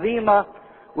معجزات عظيمة،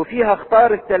 وفيها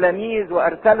اختار التلاميذ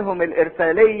وارسلهم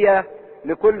الارسالية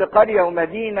لكل قرية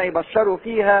ومدينة يبشروا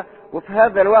فيها. وفي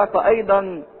هذا الوقت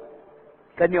ايضا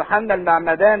كان يوحنا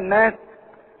المعمدان مات.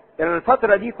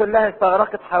 الفترة دي كلها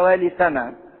استغرقت حوالي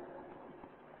سنة.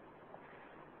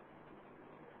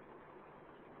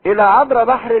 الى عبر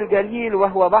بحر الجليل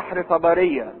وهو بحر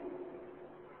طبرية،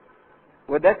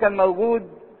 وده كان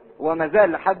موجود وما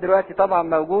زال لحد دلوقتي طبعا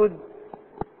موجود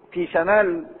في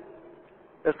شمال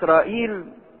اسرائيل،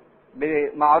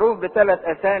 معروف بثلاث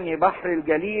اسامي: بحر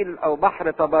الجليل او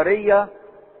بحر طبرية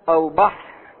او بحر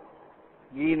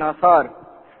جيناصار.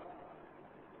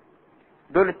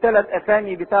 دول الثلاث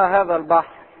اسامي بتاع هذا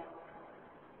البحر.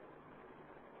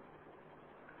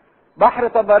 بحر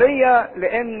طبرية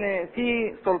لان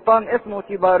في سلطان اسمه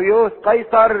تيباريوس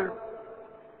قيصر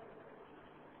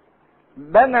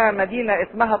بنى مدينة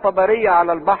اسمها طبرية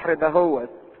على البحر دهوت.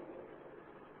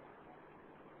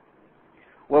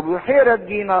 وبحيرة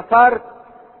جيناصار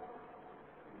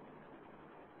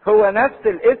هو نفس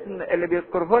الاسم اللي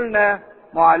بيذكره لنا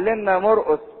معلمنا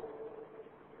مرقس.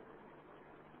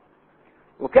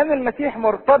 وكان المسيح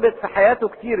مرتبط في حياته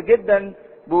كتير جدا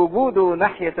بوجوده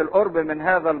ناحية القرب من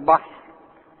هذا البحر،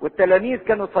 والتلاميذ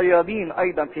كانوا صيادين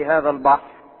ايضا في هذا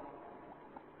البحر.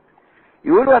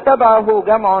 يقول: وتبعه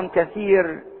جمع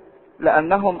كثير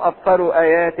لانهم ابصروا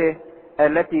اياته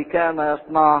التي كان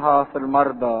يصنعها في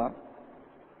المرضى.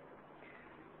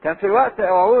 كان في الوقت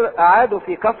اعادوا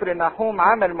في كفر ناحوم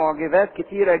عمل معجزات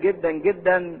كتيرة جدا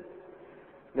جدا،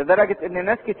 لدرجة ان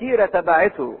ناس كتيرة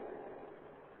تبعته،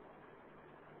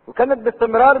 وكانت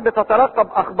باستمرار بتترقب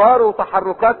اخباره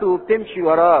وتحركاته وبتمشي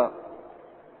وراه.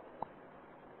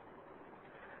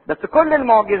 بس كل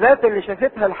المعجزات اللي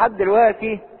شافتها لحد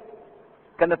دلوقتي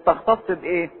كانت تختص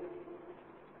بايه؟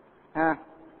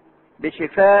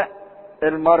 بشفاء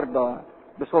المرضى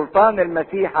بسلطان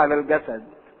المسيح على الجسد.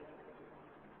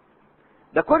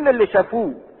 ده كل اللي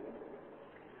شافوه.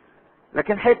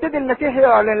 لكن هيبتدي المسيح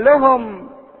يعلن لهم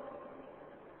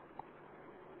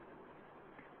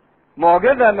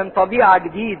معجزة من طبيعة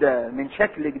جديدة، من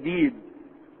شكل جديد.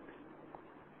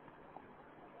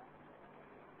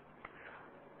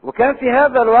 وكان في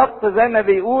هذا الوقت زي ما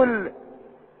بيقول: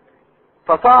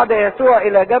 فصعد يسوع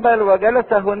الى جبل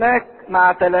وجلس هناك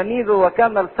مع تلاميذه،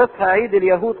 وكان الفصح عيد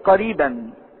اليهود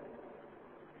قريبا.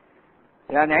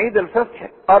 يعني عيد الفصح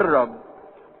قرب،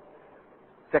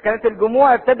 فكانت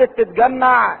الجموع ابتدت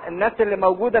تتجمع. الناس اللي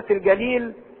موجودة في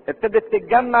الجليل ابتدت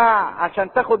تتجمع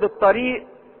عشان تاخد الطريق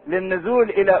للنزول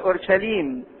الى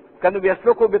اورشليم. كانوا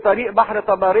بيسلكوا بطريق بحر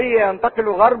طبرية،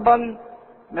 ينتقلوا غربا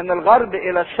من الغرب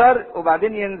الى الشرق،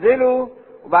 وبعدين ينزلوا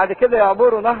وبعد كده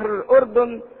يعبروا نهر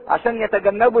الاردن عشان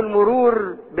يتجنبوا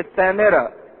المرور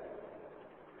بالسامرة.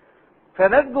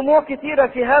 فناس جموع كتيرة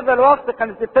في هذا الوقت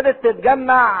كانت ابتدت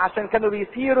تتجمع عشان كانوا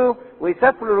بيسيروا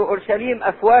ويسافروا لأورشليم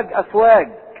افواج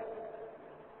افواج،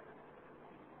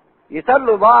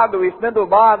 يسلوا بعض ويسندوا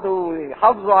بعض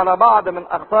ويحافظوا على بعض من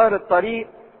اخطار الطريق.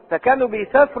 فكانوا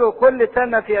بيسافروا كل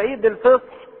سنة في عيد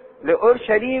الفصح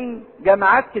لأورشليم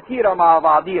جماعات كتيرة مع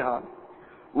بعضيها،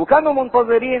 وكانوا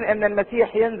منتظرين ان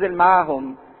المسيح ينزل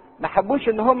معاهم. ما حبوش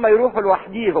ان هم يروحوا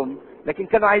لوحديهم، لكن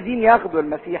كانوا عايزين ياخدوا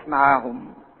المسيح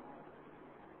معاهم.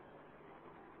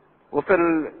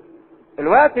 وفي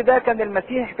الوقت ده كان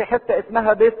المسيح في حتة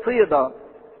اسمها بيت صيدا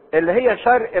اللي هي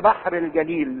شرق بحر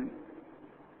الجليل.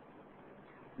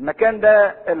 المكان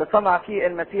ده اللي صنع فيه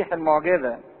المسيح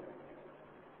المعجزة،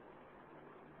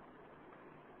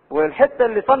 والحتة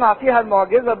اللي صنع فيها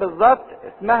المعجزة بالظبط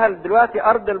اسمها دلوقتي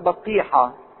أرض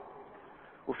البطيحة،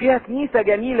 وفيها كنيسة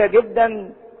جميلة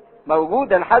جدا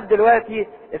موجودة لحد دلوقتي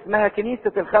اسمها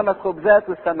كنيسة الخمس خبزات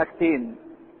والسمكتين،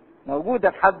 موجودة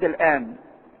لحد الآن.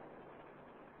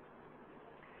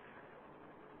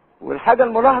 والحاجة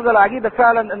الملاحظة العجيبة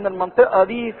فعلا ان المنطقة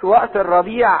دي في وقت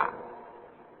الربيع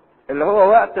اللي هو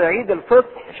وقت عيد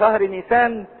الفصح شهر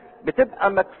نيسان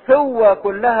بتبقى مكسوة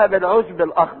كلها بالعشب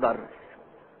الاخضر.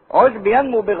 عشب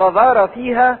ينمو بغزارة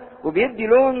فيها وبيدي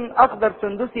لون اخضر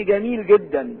سندسي جميل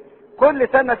جدا كل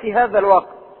سنة في هذا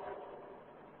الوقت.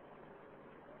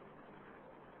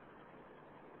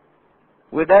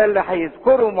 وده اللي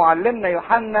هيذكره معلمنا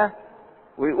يوحنا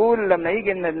ويقول لما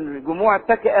يجي ان الجموع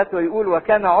اتكئت ويقول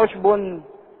وكان عشب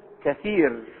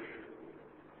كثير.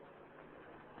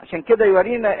 عشان كده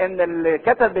يورينا ان اللي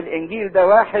كتب الانجيل ده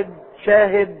واحد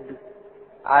شاهد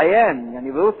عيان،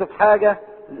 يعني بيوصف حاجة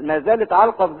ما زالت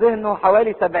علقة في ذهنه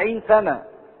حوالي 70 سنة،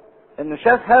 انه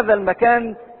شاف هذا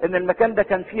المكان، ان المكان ده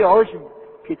كان فيه عشب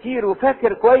كتير،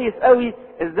 وفاكر كويس قوي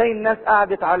ازاي الناس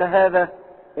قعدت على هذا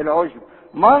العشب.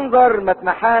 منظر ما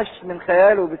اتمحاش من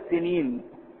خياله بالسنين.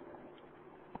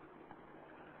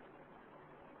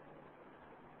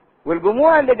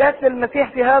 والجموع اللي جات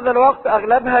للمسيح في هذا الوقت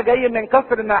اغلبها جاي من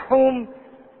كفر نحوم،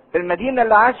 المدينة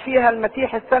اللي عاش فيها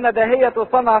المسيح السنة دهيت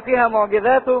وصنع فيها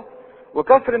معجزاته.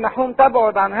 وكفر نحوم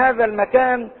تبعد عن هذا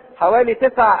المكان حوالي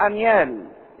 9 أميال،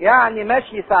 يعني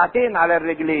ماشي 2 ساعة على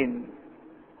الرجلين.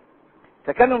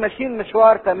 فكانوا ماشيين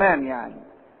مشوار تمام يعني.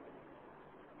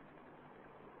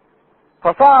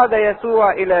 فصعد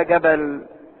يسوع إلى جبل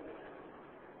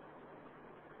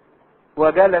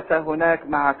وجلس هناك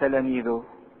مع تلاميذه.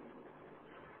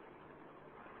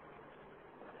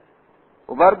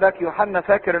 وبردك يوحنا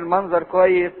فاكر المنظر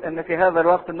كويس ان في هذا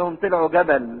الوقت انهم طلعوا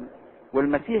جبل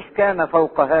والمسيح كان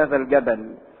فوق هذا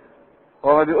الجبل.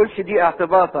 هو ما بيقولش دي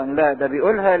اعتباطا، لا، ده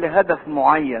بيقولها لهدف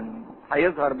معين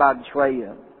هيظهر بعد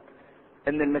شوية،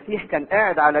 ان المسيح كان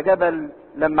قاعد على جبل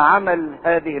لما عمل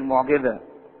هذه المعجزة.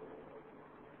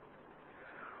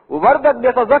 وبردك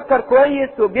بيتذكر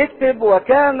كويس وبيكتب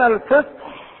وكان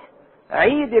الفصح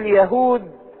عيد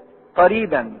اليهود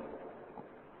قريبا.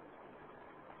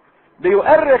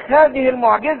 بيؤرخ هذه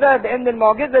المعجزة بان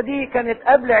المعجزة دي كانت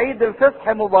قبل عيد الفصح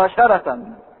مباشرة،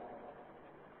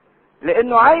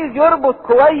 لانه عايز يربط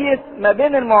كويس ما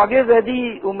بين المعجزة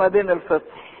دي وما بين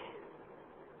الفصح.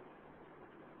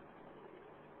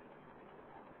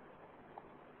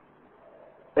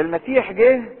 المسيح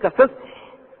جه كفصح،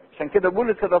 عشان كده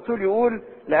بولس الرسول يقول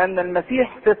لان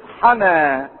المسيح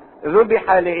فصحنا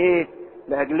ذبح لايه؟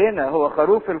 لاجلنا. هو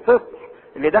خروف الفصح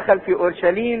اللي دخل في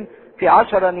اورشليم في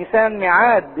 10 نيسان،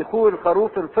 ميعاد دخول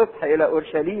خروف الفصح الى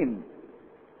اورشليم.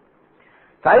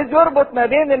 فعايز يربط ما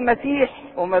بين المسيح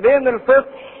وما بين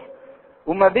الفصح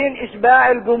وما بين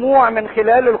اشباع الجموع من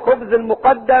خلال الخبز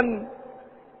المقدم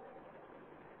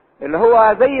اللي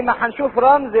هو زي ما هنشوف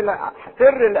رمز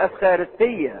سر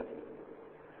الافخارستية.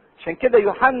 عشان كده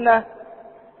يوحنا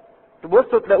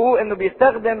تبصوا تلاقوه انه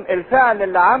بيستخدم الفعل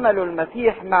اللي عمله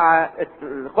المسيح مع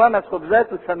الخمس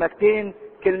خبزات والسمكتين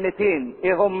كلمتين.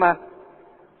 ايه هما؟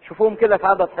 شوفوهم كده في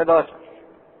عدد 11.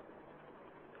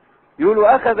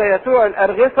 يقولوا اخذ يسوع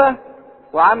الارغفة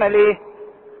وعمل ايه؟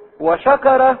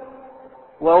 وشكر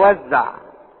ووزع.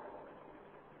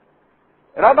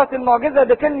 ربط المعجزة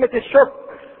بكلمة الشكر،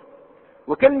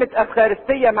 وكلمة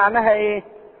افخارستية معناها ايه؟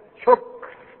 شكر.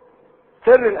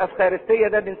 سر الافخارستية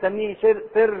ده بنسميه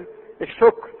سر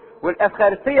الشكر.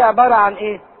 والافخارستية عبارة عن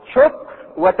ايه؟ شكر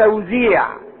وتوزيع.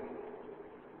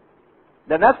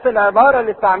 ده نفس العبارة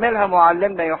اللي استعملها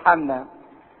معلمنا يوحنا.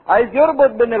 عايز يربط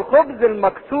بين الخبز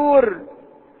المكسور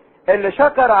اللي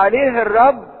شكر عليه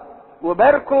الرب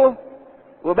وباركه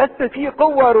وبس في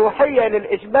قوة روحية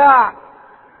للإشباع،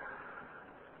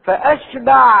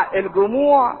 فأشبع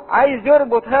الجموع. عايز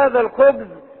يربط هذا الخبز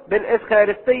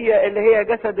بالإفخارستية اللي هي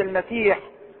جسد المسيح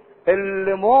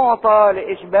اللي معطى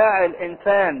لإشباع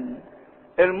الإنسان،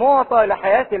 المعطى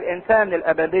لحياة الإنسان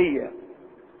الأبدية.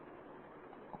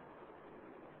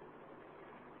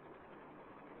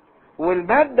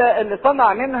 والمادة اللي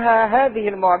صنع منها هذه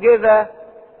المعجزة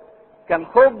كان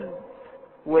خبز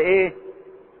وإيه؟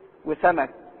 وسمك.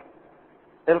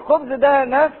 الخبز ده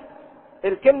نفس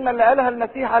الكلمة اللي قالها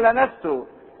المسيح على نفسه،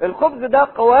 الخبز ده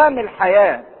قوام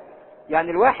الحياة.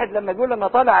 يعني الواحد لما يقول انا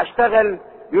طالع اشتغل،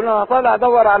 يقول انا طالع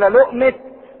ادور على لقمة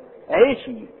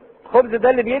عيشي. الخبز ده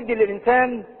اللي بيدي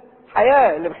للانسان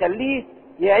حياة، اللي بيخليه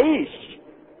يعيش.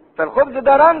 فالخبز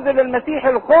ده رمز للمسيح،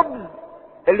 الخبز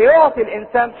اللي يعطي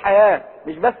الانسان حياة،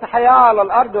 مش بس حياة على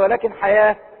الارض ولكن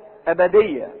حياة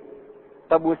ابدية.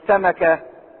 طب والسمكة؟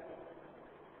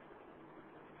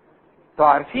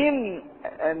 عارفين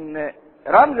ان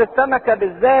رمز السمكة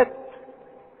بالذات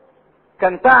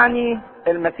كان تعني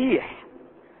المسيح.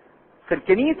 في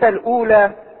الكنيسة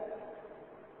الاولى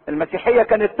المسيحية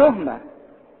كانت تهمة،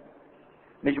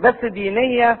 مش بس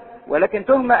دينية ولكن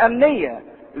تهمة امنية،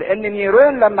 لان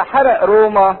نيرون لما حرق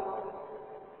روما،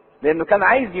 لانه كان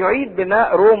عايز يعيد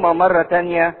بناء روما مرة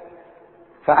تانية،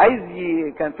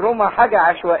 كانت روما حاجة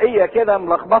عشوائية كده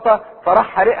ملخبطة، فراح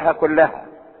حرقها كلها،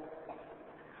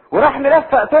 وراح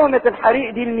مرفق تهمة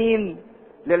الحريق دي لمين؟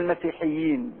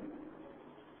 للمسيحيين.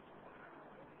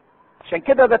 عشان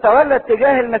كده بتولد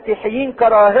تجاه المسيحيين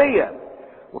كراهية،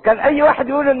 وكان اي واحد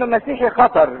يقول انه مسيحي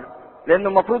خطر، لانه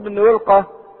المفروض انه يلقى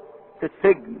في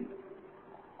السجن.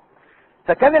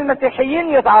 فكان المسيحيين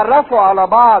يتعرفوا على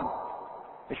بعض،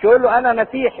 مش يقولوا انا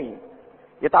مسيحي،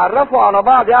 يتعرفوا على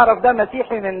بعض، يعرف ده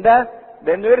مسيحي من ده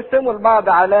بانه يرسموا لبعض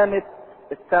علامة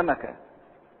السمكة.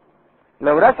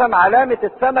 لو رسم علامة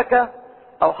السمكة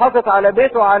او حاطط على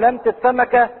بيته علامة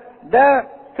السمكة، ده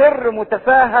سر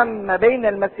متفاهم ما بين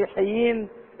المسيحيين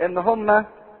ان هم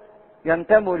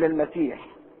ينتموا للمسيح.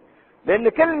 لان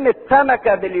كلمة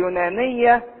سمكة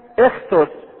باليونانية اخسوس،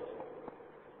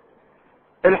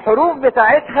 الحروف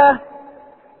بتاعتها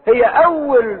هي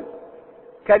اول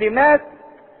كلمات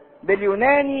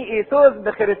باليوناني ايثوس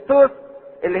بخريستوس،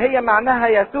 اللي هي معناها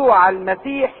يسوع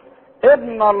المسيح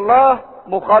ابن الله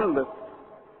مخلص.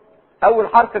 اول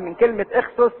حرف من كلمة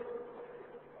اخسوس،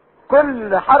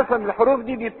 كل حرف من الحروف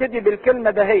دي بيبتدي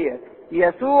بالكلمة دهية،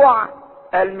 يسوع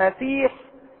المسيح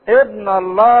ابن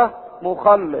الله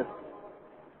مخلص.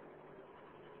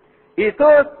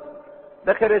 ايثوس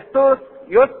بخريستوس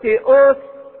يوتيوس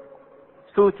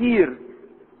سوتير،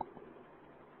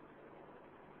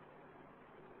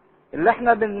 اللي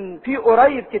احنا في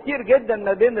قريب كتير جدا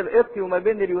ما بين القبطي وما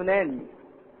بين اليوناني.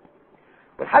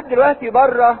 ولحد دلوقتي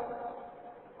بره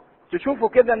تشوفوا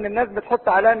كده ان الناس بتحط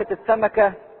علامة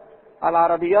السمكة على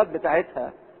العربيات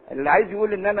بتاعتها، اللي عايز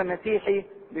يقول ان انا مسيحي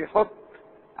بيحط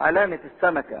علامة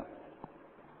السمكة.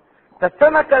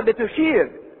 فالسمكة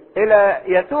بتشير الى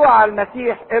يسوع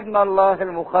المسيح ابن الله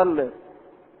المخلص.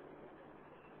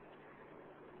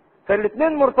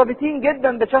 فالاثنين مرتبطين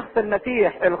جدا بشخص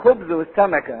المسيح، الخبز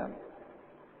والسمكة.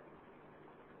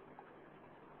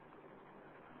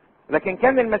 لكن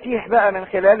كان المسيح بقى من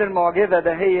خلال المعجزة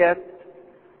دهيت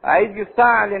عايز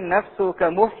يستعلن نفسه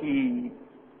كمحيي،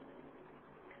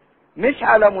 مش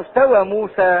على مستوى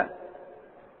موسى،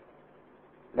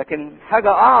 لكن حاجة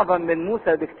اعظم من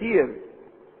موسى بكتير.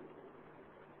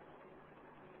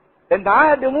 ان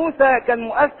عهد موسى كان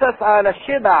مؤسس على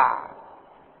الشبع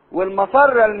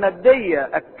والمسرة المادية،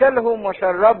 اكلهم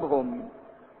وشربهم،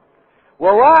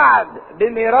 ووعد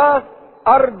بميراث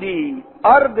ارضي،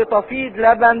 ارض تفيض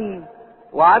لبن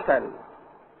وعسل.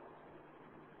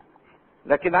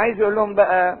 لكن عايز يقول لهم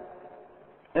بقى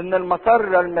ان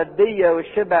المسرة المادية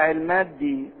والشبع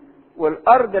المادي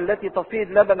والارض التي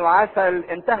تفيض لبن وعسل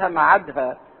انتهى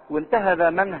ميعادها وانتهى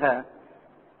زمنها،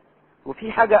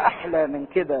 وفي حاجة احلى من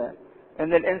كده،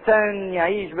 ان الانسان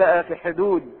يعيش بقى في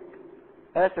حدود،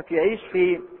 يعيش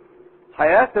في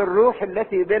حياة الروح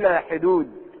التي بلا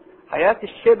حدود، حياة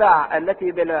الشبع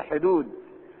التي بلا حدود،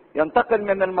 ينتقل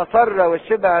من المسرة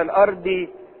والشبع الارضي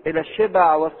الى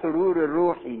الشبع والسرور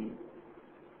الروحي.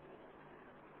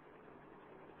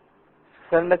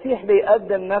 فالمسيح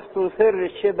بيقدم نفسه سر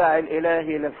الشبع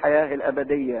الالهي للحياة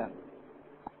الابدية،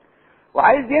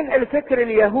 وعايز ينقل فكر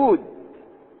اليهود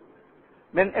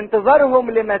من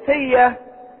انتظارهم لمسيا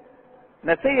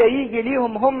يجي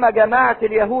ليهم هم جماعة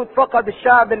اليهود فقد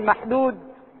الشعب المحدود،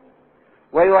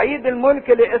 ويعيد الملك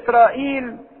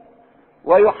لإسرائيل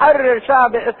ويحرر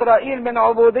شعب إسرائيل من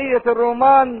عبودية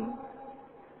الرومان،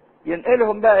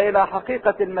 ينقلهم بقى إلى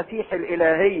حقيقة المسيح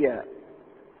الإلهية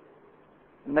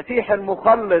المسيح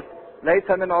المخلص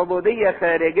ليس من عبودية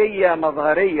خارجية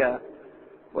مظهرية،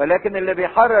 ولكن اللي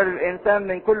بيحرر الانسان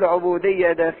من كل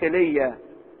عبودية داخلية،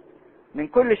 من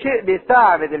كل شيء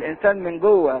بيستعبد الانسان من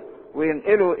جوه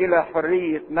وينقله الى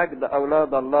حرية مجد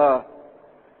اولاد الله.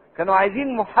 كانوا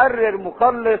عايزين محرر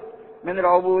مخلص من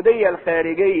العبودية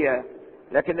الخارجية،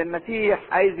 لكن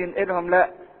المسيح عايز ينقلهم لا،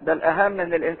 ده الاهم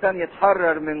ان الانسان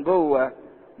يتحرر من جوه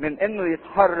من انه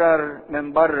يتحرر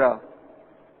من بره.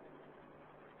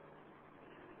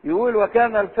 يقول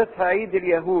وكان الفصح عيد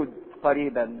اليهود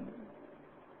قريبا.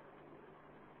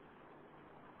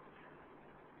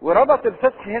 وربط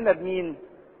الفصح هنا بمين؟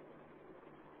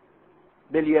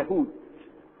 باليهود.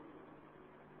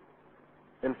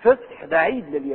 الفصح ده عيد لليهود.